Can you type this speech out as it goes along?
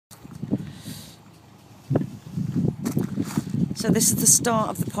So this is the start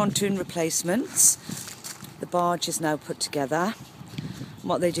of the pontoon replacements. The barge is now put together. And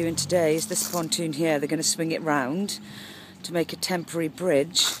what they're doing today is this pontoon here, they're going to swing it round to make a temporary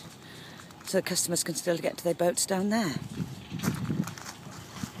bridge so the customers can still get to their boats down there.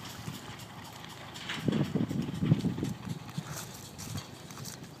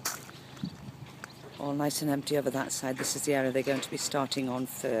 All nice and empty over that side. This is the area they're going to be starting on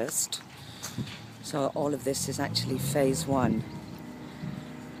first. So all of this is actually phase one.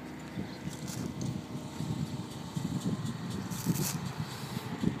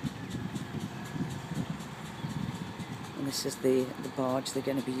 And this is the barge they're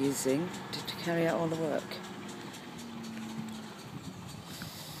going to be using to carry out all the work.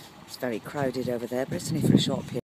 It's very crowded over there, but it's only for a short period.